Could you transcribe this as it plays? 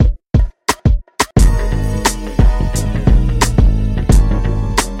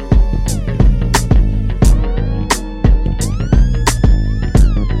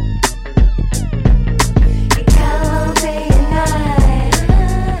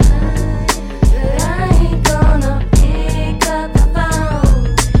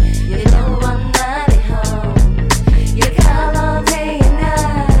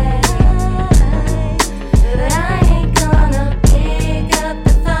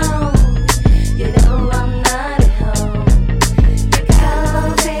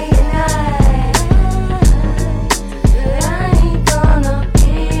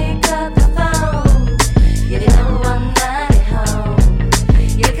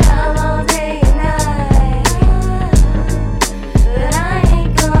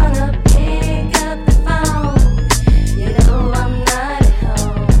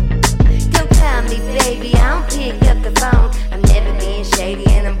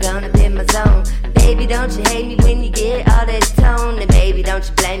Baby, don't you hate me when you get all that tone? And baby, don't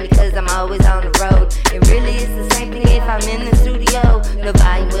you blame me cause I'm always on the road. And really it's the same thing if I'm in the studio. The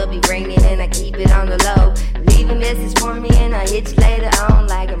volume will be ringing and I keep it on the low. Leave a message for me and I hit you later on.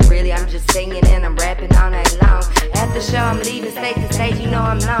 Like I'm just singing and I'm rapping all night long. At the show I'm leaving stage to stage, you know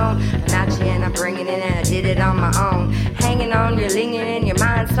I'm known. I'm out here and I'm bringing it and I did it on my own. Hanging on, you're lingering and your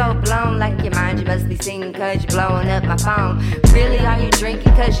mind's so blown. Like your mind, you must be singing cause you're blowing up my phone. Really, are you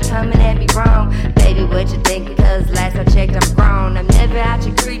drinking cause you're coming at me wrong? Baby, what you thinking cause last I checked I'm grown. I'm never out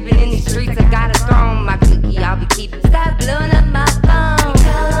here creeping in these streets, I got a throne. My cookie I'll be keeping, stop blowing up my phone.